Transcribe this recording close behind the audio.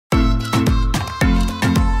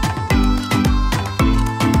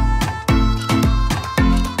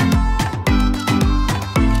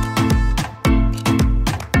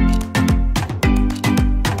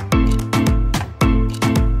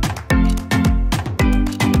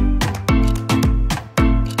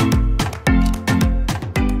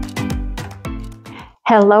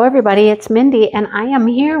Hello everybody, it's Mindy and I am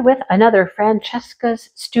here with another Francesca's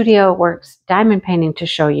Studio Works diamond painting to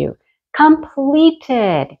show you.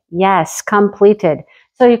 Completed! Yes, completed.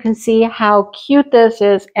 So you can see how cute this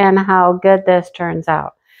is and how good this turns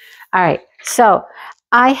out. All right, so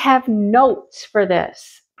I have notes for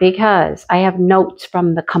this because I have notes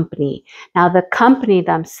from the company. Now the company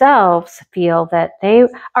themselves feel that they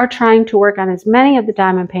are trying to work on as many of the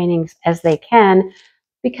diamond paintings as they can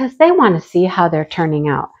because they want to see how they're turning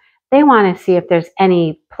out. They want to see if there's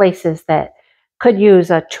any places that could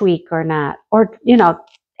use a tweak or not, or,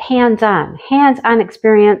 hands-on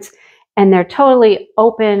experience, and they're totally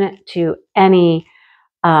open to any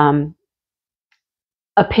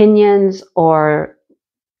opinions or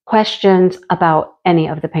questions about any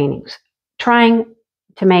of the paintings, trying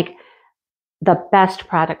to make the best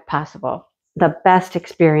product possible, the best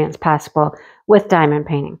experience possible with diamond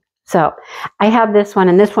painting. So I have this one,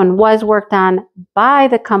 and this one was worked on by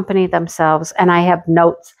the company themselves, and I have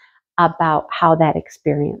notes about how that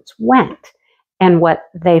experience went and what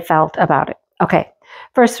they felt about it. Okay,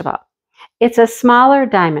 first of all, it's a smaller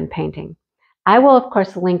diamond painting. I will, of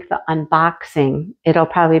course, link the unboxing. It'll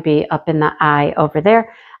probably be up in the eye over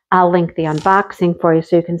there. I'll link the unboxing for you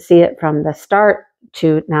so you can see it from the start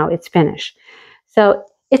to now it's finished. So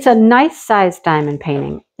it's a nice size diamond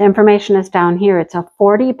painting. The information is down here. It's a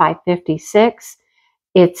 40 by 56.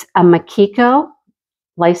 It's a Makiko,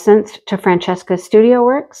 licensed to Francesca's Studio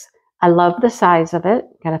Works. I love the size of it.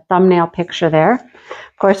 Got a thumbnail picture there.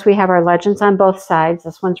 Of course, we have our legends on both sides.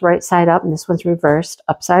 This one's right side up and this one's reversed,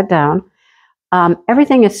 upside down.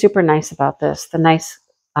 Everything is super nice about this. The nice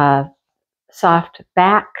soft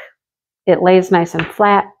back. It lays nice and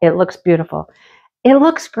flat. It looks beautiful. It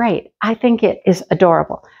looks great. I think it is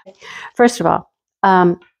adorable. First of all,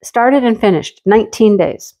 started and finished 19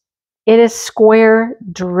 days. It is square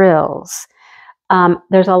drills.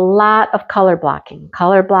 There's a lot of color blocking.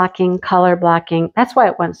 That's why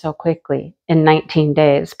it went so quickly in 19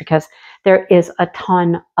 days, because there is a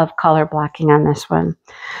ton of color blocking on this one.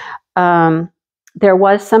 There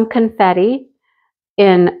was some confetti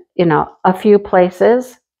in, a few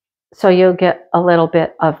places. So you'll get a little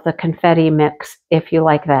bit of the confetti mix if you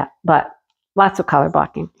like that, but lots of color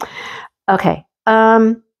blocking. Okay,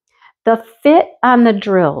 the fit on the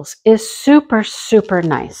drills is super, super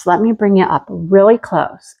nice. Let me bring you up really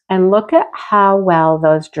close and look at how well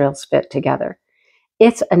those drills fit together.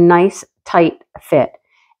 It's a nice, tight fit.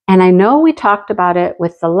 And I know we talked about it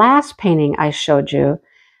with the last painting I showed you,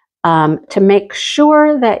 to make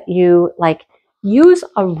sure that you use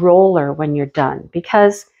a roller when you're done,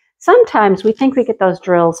 because sometimes we think we get those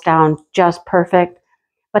drills down just perfect,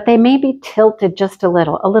 but they may be tilted just a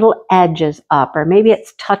little edge is up, or maybe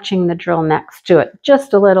it's touching the drill next to it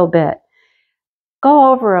just a little bit.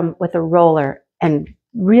 Go over them with a roller and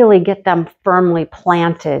really get them firmly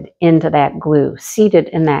planted into that glue, seated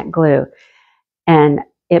in that glue. And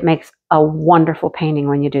it makes a wonderful painting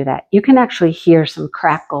when you do that. You can actually hear some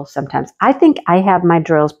crackles sometimes. I think I have my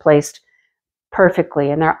drills placed perfectly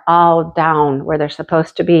and they're all down where they're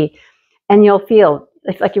supposed to be. And you'll feel,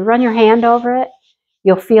 like you run your hand over it,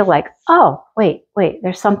 you'll feel like, oh, wait,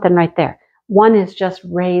 there's something right there. One is just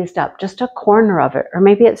raised up, just a corner of it, or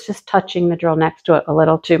maybe it's just touching the drill next to it a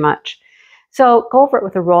little too much. So go over it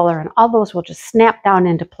with a roller and all those will just snap down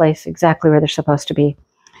into place exactly where they're supposed to be.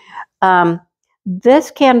 This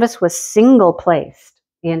canvas was single placed,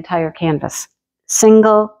 the entire canvas.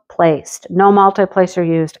 Single placed, no multi-placer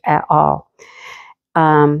used at all.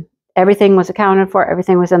 Everything was accounted for.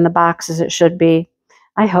 Everything was in the box as it should be.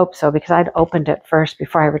 I hope so, because I'd opened it first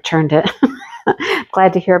before I returned it.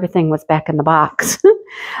 Glad to hear everything was back in the box.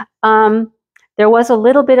 There was a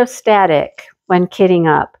little bit of static when kitting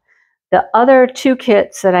up. The other two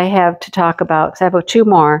kits that I have to talk about, because I have two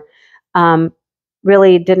more,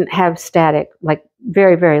 really didn't have static, like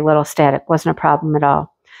very, very little static. Wasn't a problem at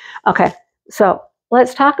all. Okay, so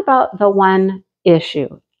let's talk about the one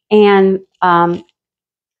issue. And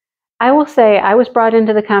I will say I was brought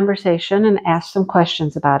into the conversation and asked some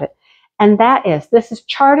questions about it. And that is, this is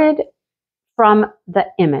charted from the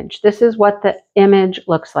image. This is what the image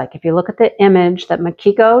looks like. If you look at the image that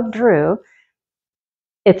Makiko drew,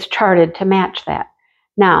 it's charted to match that.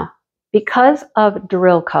 Now, because of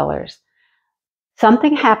drill colors,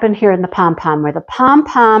 something happened here in the pom-pom where the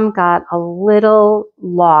pom-pom got a little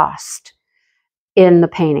lost in the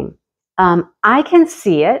painting. I can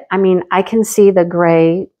see it. I mean, I can see the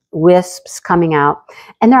gray wisps coming out,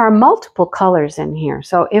 and there are multiple colors in here.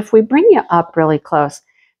 So if we bring you up really close,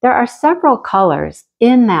 there are several colors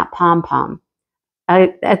in that pom-pom.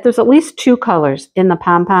 There's at least 2 colors in the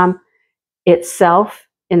pom-pom itself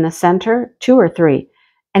in the center, 2 or 3.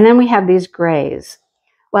 And then we have these grays.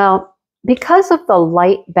 Well, because of the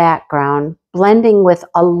light background, blending with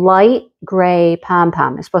a light gray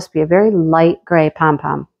pom-pom, it's supposed to be a very light gray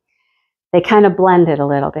pom-pom, they kind of blended a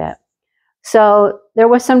little bit. So there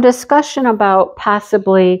was some discussion about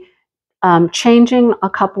possibly changing a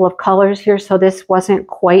couple of colors here so this wasn't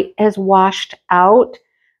quite as washed out,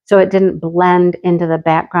 so it didn't blend into the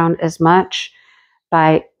background as much,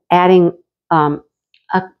 by adding a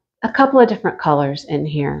couple of different colors in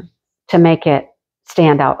here to make it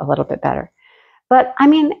stand out a little bit better. But I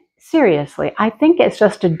mean, seriously, I think it's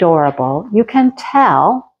just adorable. You can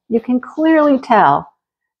clearly tell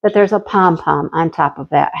that there's a pom-pom on top of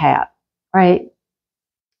that hat, right?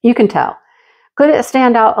 You can tell. Could it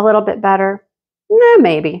stand out a little bit better? No,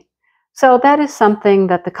 maybe. So that is something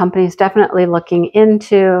that the company is definitely looking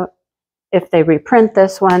into if they reprint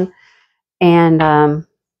this one, and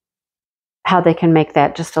how they can make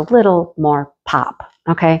that just a little more pop,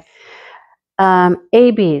 okay?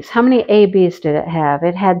 ABs, how many ABs did it have?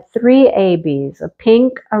 It had 3 ABs, a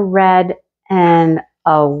pink, a red, and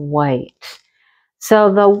a white.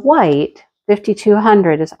 So the white,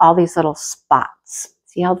 5200, is all these little spots.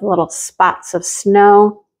 See all the little spots of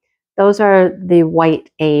snow? Those are the white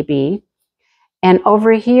AB. And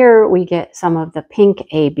over here, we get some of the pink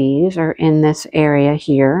ABs, or in this area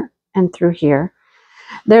here and through here.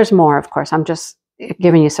 There's more, of course. I'm just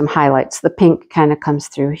giving you some highlights. The pink kind of comes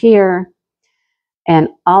through here, and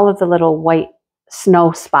all of the little white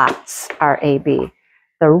snow spots are AB.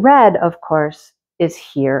 The red, of course, is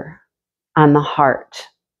here on the heart,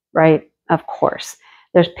 right? Of course.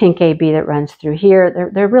 There's pink AB that runs through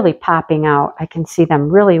here. They're really popping out. I can see them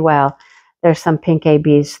really well. There's some pink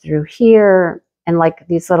ABs through here, and like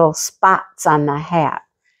these little spots on the hat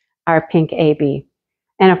are pink AB.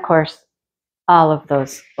 And of course, all of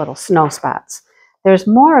those little snow spots. There's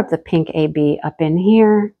more of the pink AB up in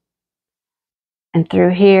here and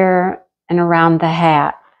through here and around the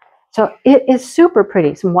hat. So it is super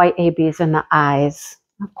pretty. Some white ABs in the eyes.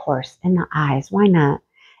 Of course, in the eyes. Why not?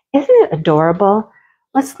 Isn't it adorable?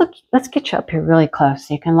 Let's get you up here really close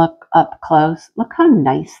so you can look up close. Look how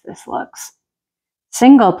nice this looks.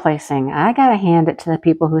 Single placing. I gotta hand it to the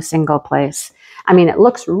people who single place. I mean, it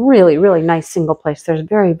looks really, really nice single place. There's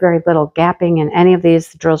very, very little gapping in any of these.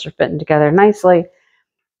 The drills are fitting together nicely.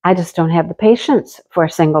 I just don't have the patience for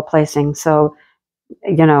single placing. So,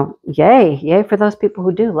 you know, yay for those people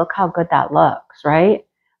who do. Look how good that looks, right?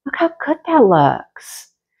 Look how good that looks.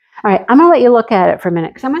 All right, I'm going to let you look at it for a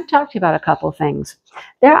minute because I'm going to talk to you about a couple things.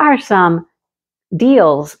 There are some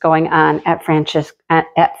deals going on at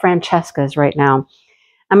Francesca's right now.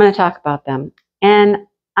 I'm going to talk about them. And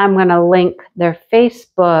I'm going to link their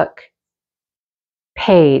Facebook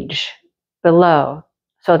page below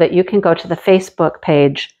so that you can go to the Facebook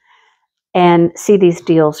page and see these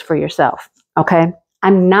deals for yourself, okay?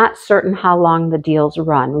 I'm not certain how long the deals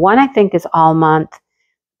run. One, I think, is all month,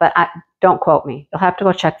 but don't quote me. You'll have to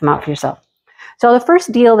go check them out for yourself. So the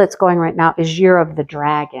first deal that's going right now is Year of the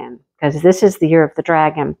Dragon, because this is the Year of the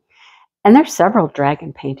Dragon. And there's several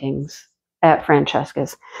dragon paintings at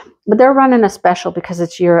Francesca's. But they're running a special because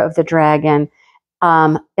it's Year of the Dragon.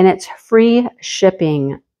 And it's free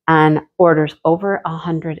shipping on orders over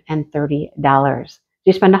 $130. If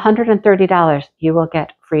you spend $130, you will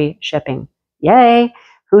get free shipping. Yay!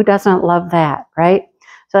 Who doesn't love that, right?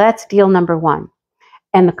 So that's deal number 1.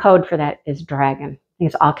 And the code for that is dragon.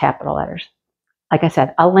 It's all capital letters. Like I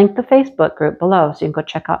said, I'll link the Facebook group below so you can go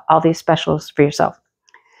check out all these specials for yourself.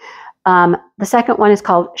 The second one is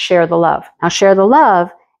called Share the Love. Now, Share the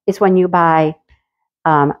Love is when you buy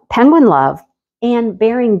Penguin Love and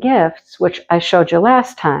Bearing Gifts, which I showed you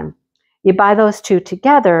last time. You buy those two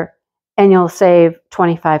together and you'll save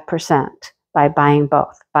 25% by buying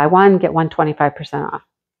both. Buy one, get one 25% off.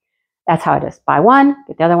 That's how it is. Buy one,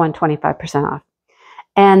 get the other one 25% off.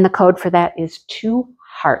 And the code for that is 2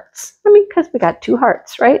 hearts. I mean, because we got 2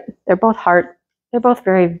 hearts, right? They're both heart. They're both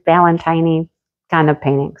very Valentine-y kind of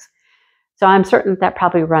paintings. So I'm certain that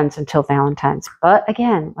probably runs until Valentine's. But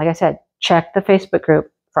again, like I said, check the Facebook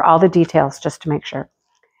group for all the details just to make sure.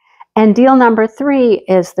 And deal number 3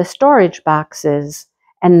 is the storage boxes.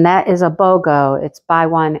 And that is a BOGO. It's buy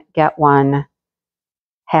one, get one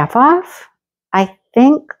half off, I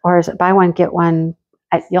think. Or is it buy one, get one?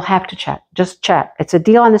 You'll have to check. Just check. It's a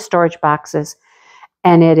deal on the storage boxes.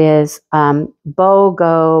 And it is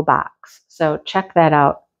BOGO box. So check that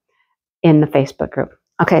out in the Facebook group.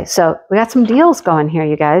 Okay, so we got some deals going here,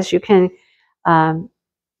 you guys. You can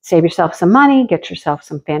save yourself some money, get yourself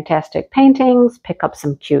some fantastic paintings, pick up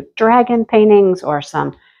some cute dragon paintings or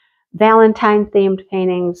some Valentine-themed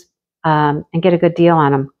paintings, and get a good deal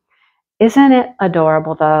on them. Isn't it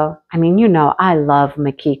adorable though? I mean, you know, I love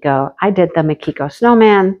Makiko. I did the Makiko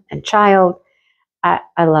snowman and child.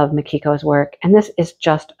 I love Makiko's work, and this is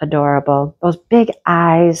just adorable. Those big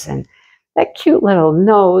eyes and that cute little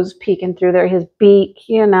nose peeking through there, his beak,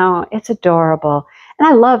 you know, it's adorable. And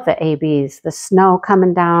I love the ABs, the snow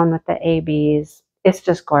coming down with the ABs. It's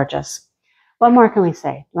just gorgeous. What more can we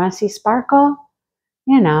say? You want to see sparkle?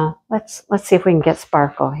 You know, let's see if we can get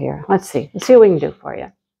sparkle here. Let's see what we can do for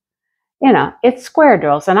you. You know, it's square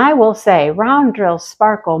drills, and I will say round drills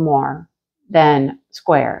sparkle more than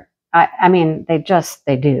square. I mean, they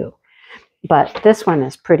do. But this one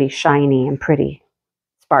is pretty shiny and pretty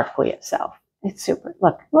sparkly itself. It's super.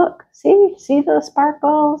 Look, see those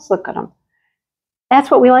sparkles? Look at them. That's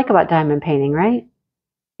what we like about diamond painting, right?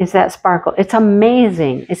 Is that sparkle. It's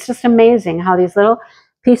amazing. It's just amazing how these little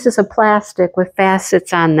pieces of plastic with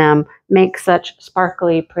facets on them make such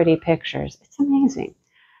sparkly, pretty pictures. It's amazing.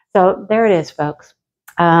 So there it is, folks.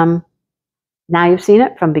 Now you've seen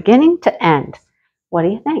it from beginning to end. What do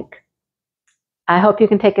you think? I hope you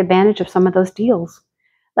can take advantage of some of those deals.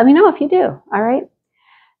 Let me know if you do. All right.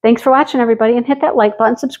 Thanks for watching, everybody, and hit that like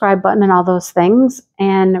button, subscribe button, and all those things.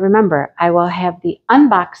 And remember, I will have the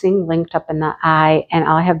unboxing linked up in the eye, and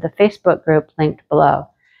I'll have the Facebook group linked below,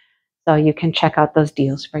 so you can check out those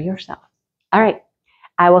deals for yourself. All right.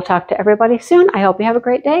 I will talk to everybody soon. I hope you have a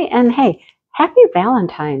great day. And hey, happy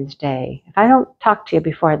Valentine's Day. If I don't talk to you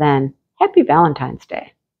before then, happy Valentine's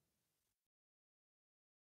Day.